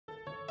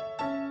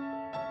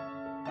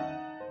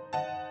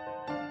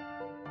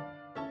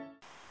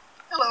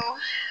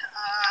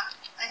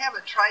I have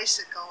a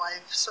tricycle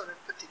I've sort of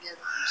put together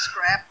from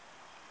scrap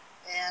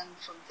and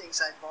from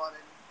things I bought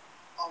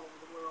all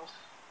over the world.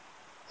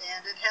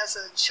 And it has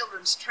a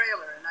children's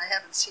trailer, and I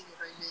haven't seen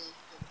very many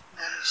that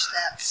manage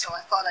that, so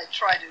I thought I'd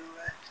try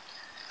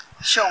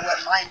to show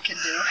what mine can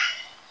do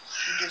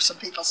and give some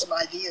people some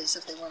ideas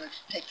if they want to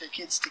take their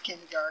kids to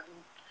kindergarten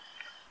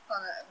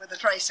with a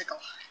tricycle.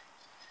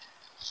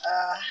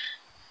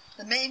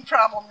 The main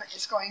problem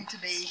is going to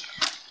be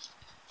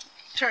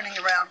turning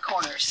around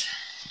corners.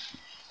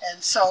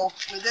 And so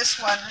with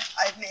this one,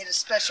 I've made a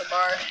special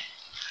bar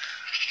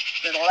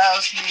that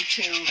allows me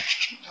to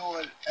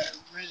go a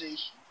really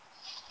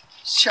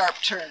sharp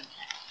turn.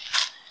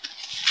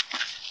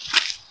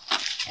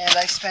 And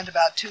I spent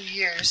about 2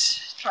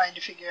 years trying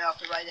to figure out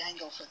the right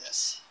angle for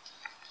this.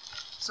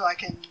 So I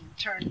can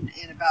turn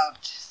in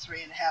about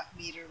 3.5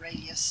 meter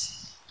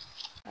radius.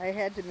 I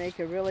had to make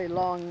a really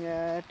long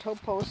toe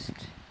post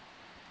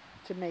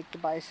to make the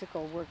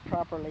bicycle work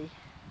properly,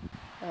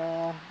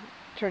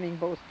 turning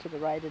both to the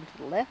right and to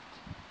the left.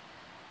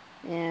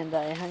 And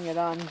I hung it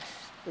on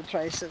the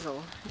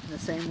tricycle in the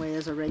same way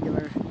as a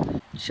regular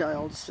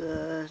child's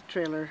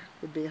trailer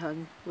would be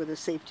hung, with a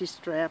safety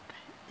strap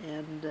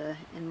and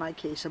in my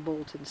case a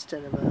bolt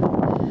instead of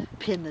a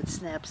pin that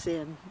snaps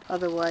in.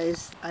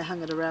 Otherwise I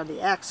hung it around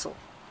the axle,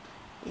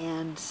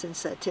 and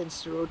since that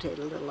tends to rotate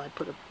a little, I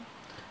put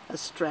a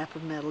strap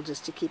of metal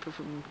just to keep it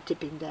from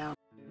tipping down.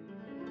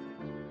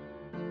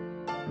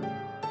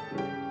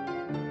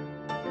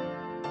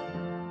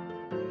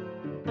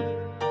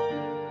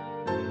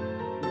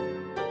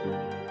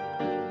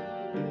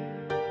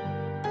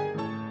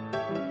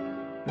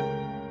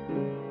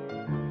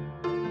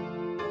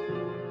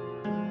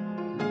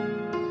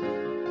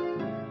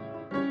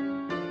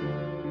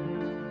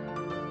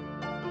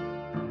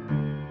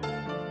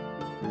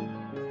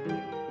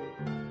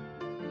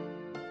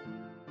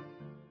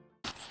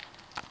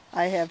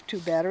 I have 2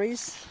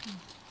 batteries,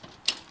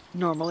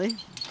 normally.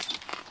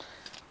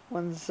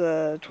 One's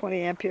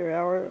 20 ampere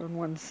hour and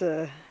one's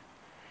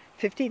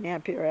 15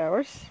 ampere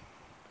hours.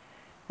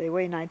 They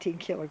weigh 19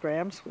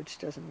 kilograms, which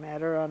doesn't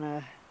matter on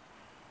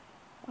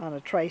a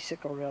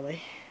tricycle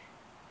really.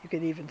 You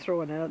could even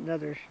throw in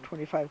another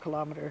 25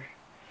 kilometer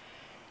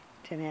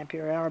 10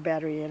 ampere hour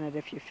battery in it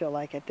if you feel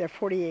like it. They're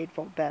 48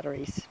 volt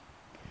batteries.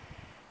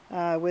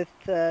 With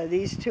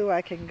these two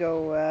I can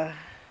go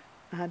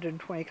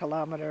 120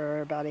 kilometer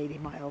or about 80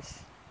 miles,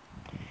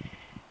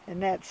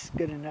 and that's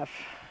good enough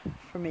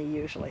for me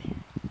usually.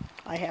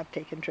 I have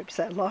taken trips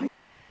that long.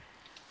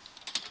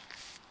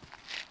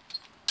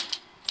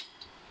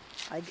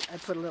 I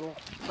put a little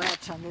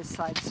latch on this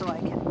side so I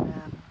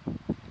can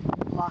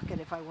lock it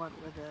if I want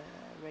with a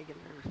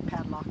regular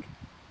padlock.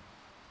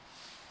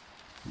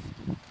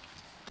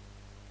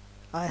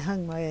 I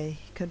hung my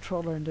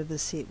controller into the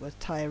seat with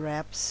tie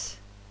wraps.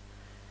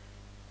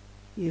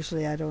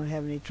 Usually I don't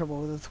have any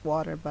trouble with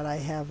water, but I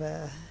have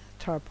a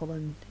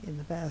tarpaulin in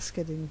the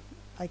basket and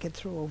I can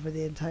throw over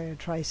the entire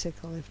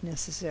tricycle if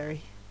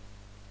necessary.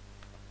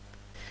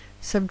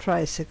 Some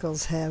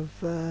tricycles have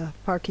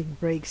parking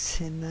brakes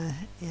in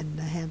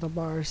the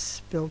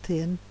handlebars built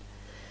in.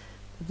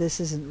 But this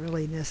isn't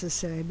really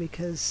necessary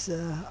because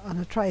on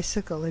a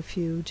tricycle, if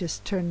you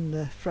just turn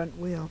the front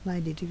wheel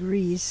 90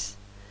 degrees,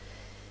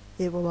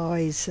 it will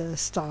always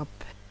stop.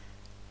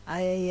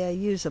 I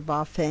use a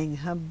Bafang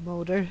hub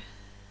motor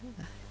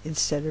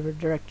instead of a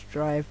direct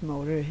drive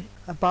motor.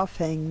 A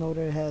Bafang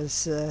motor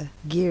has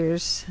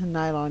gears,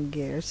 nylon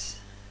gears,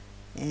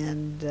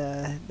 and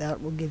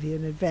that will give you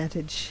an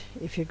advantage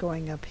if you're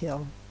going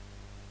uphill.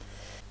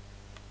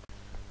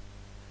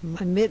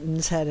 My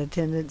mittens had a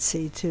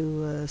tendency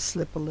to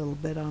slip a little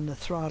bit on the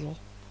throttle,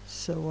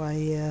 so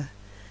I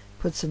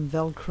put some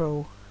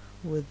Velcro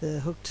with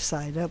the hooked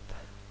side up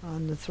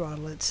on the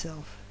throttle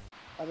itself.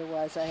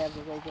 Otherwise I have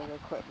the regular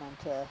equipment,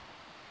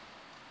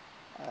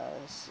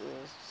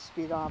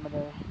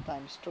 speedometer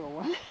times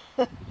 201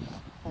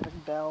 and a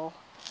bell.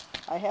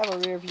 I have a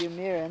rear view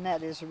mirror, and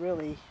that is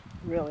really,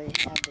 really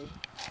handy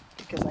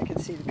because I can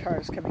see the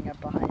cars coming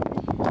up behind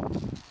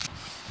me.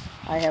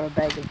 I have a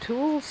bag of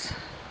tools,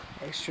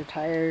 extra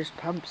tires,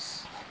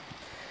 pumps,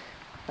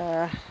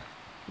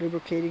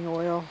 lubricating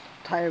oil,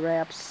 tie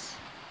wraps,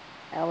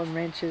 Allen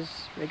wrenches,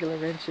 regular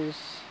wrenches.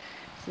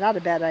 It's not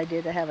a bad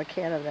idea to have a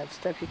can of that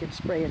stuff you can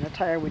spray in the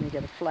tire when you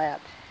get a flat,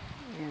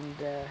 and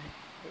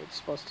it's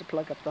supposed to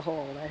plug up the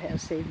hole. That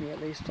has saved me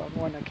at least on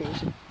one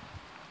occasion.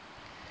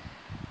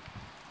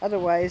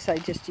 Otherwise, I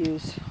just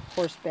use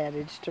horse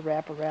bandage to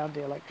wrap around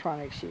the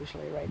electronics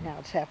usually. Right now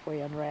it's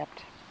halfway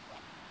unwrapped.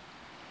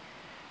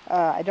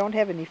 I don't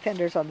have any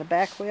fenders on the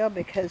back wheel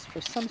because for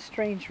some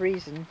strange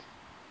reason,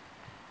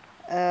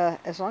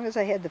 as long as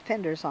I had the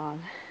fenders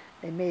on,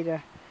 they made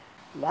a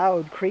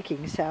loud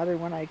creaking sound, and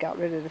when I got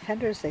rid of the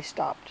fenders they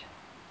stopped.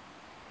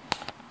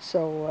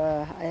 So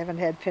I haven't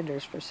had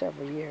fenders for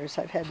several years.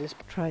 I've had this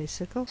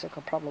tricycle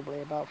probably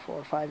about 4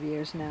 or 5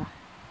 years now.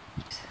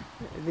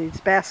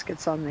 These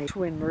baskets on the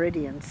twin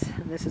meridians,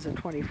 and this is a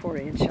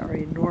 24-inch, are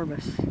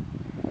enormous.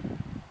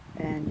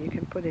 and you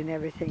can put in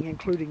everything,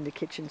 including the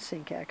kitchen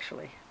sink,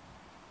 actually.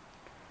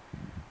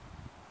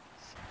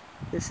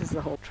 This is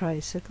the whole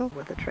tricycle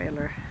with a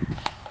trailer.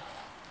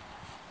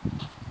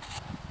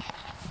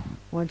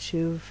 Once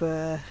you've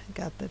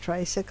got the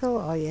tricycle,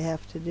 all you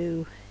have to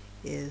do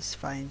is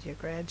find your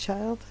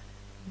grandchild,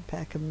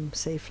 pack him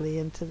safely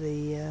into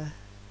the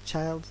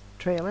child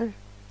trailer,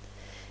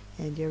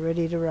 and you're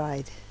ready to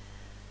ride.